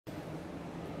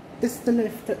This is the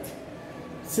lift at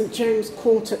St James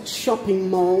Quarter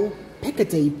Shopping Mall,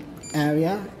 Picardy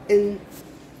area in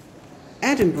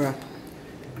Edinburgh.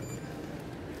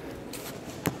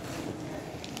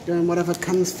 Doing whatever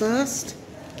comes first.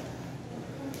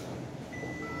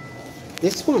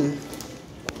 This one.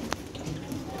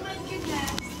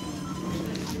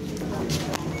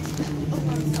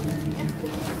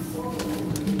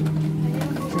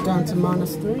 We're down to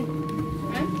 -3.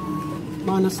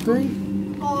 -3.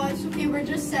 Oh, it's okay. We're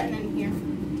just sitting in here.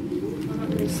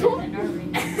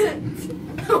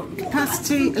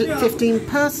 Capacity 15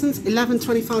 persons,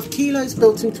 1125 kilos,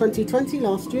 built in 2020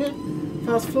 last year.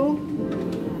 First floor.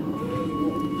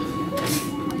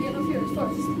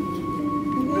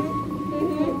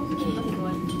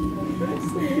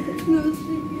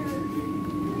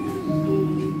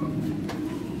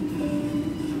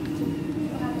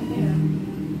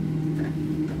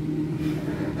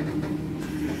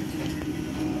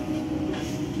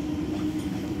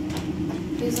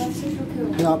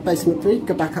 We are basement 3,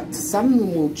 go back up to 7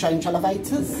 and we'll change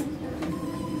elevators.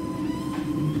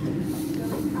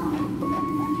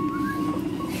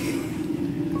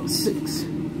 Six.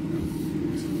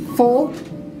 4.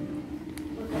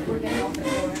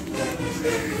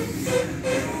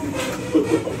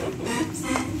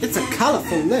 It's a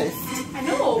colourful lift. I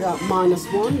know. We are at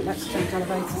 -1, let's change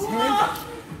elevators here.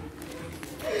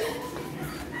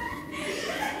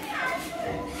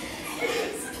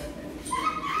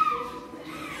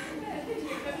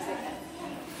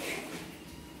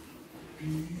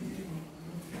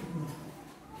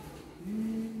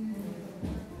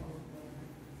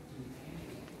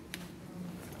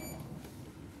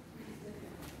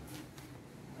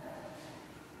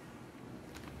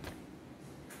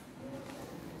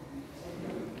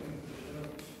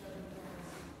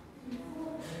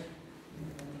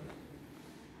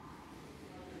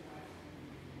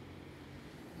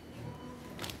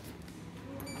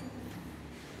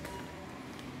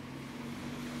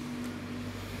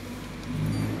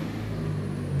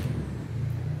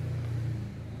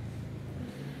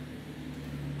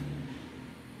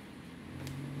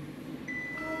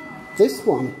 This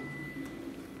one.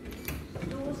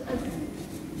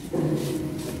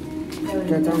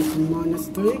 Go down to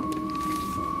 -3.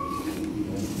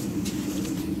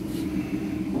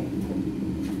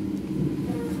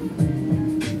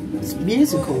 It's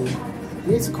musical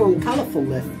and colourful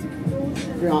lift.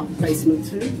 We are at basement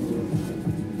 2.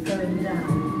 Going down.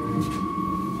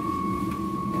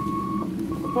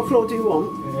 What floor do you want?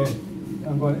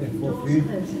 I'm going to F4.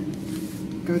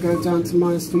 Go down to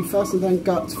 -3 first and then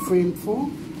go up to 3 and 4.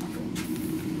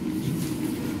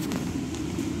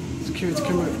 Security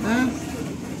camera right there.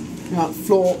 We're at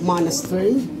floor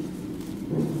 -3.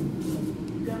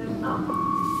 Going up.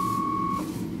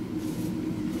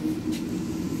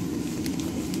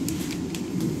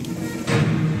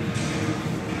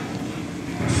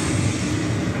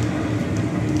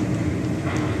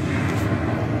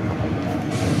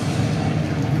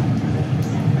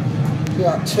 We're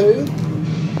at 2.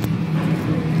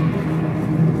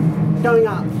 Going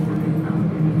up.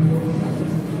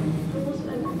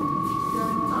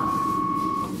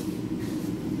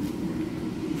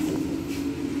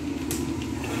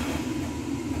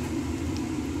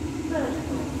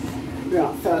 We're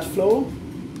at 3rd floor.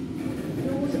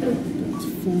 That's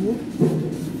 4.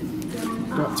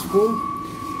 That's 4.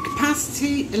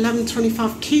 Capacity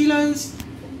 1125 kilos.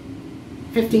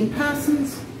 15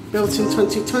 persons. Built in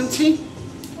 2020.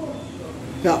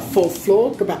 We're at 4th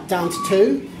floor. Go back down to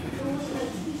 2.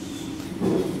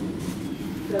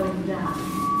 Going down.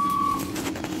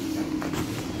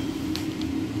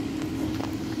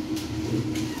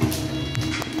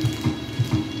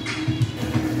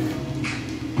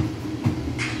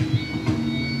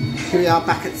 Here we are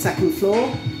back at 2nd floor.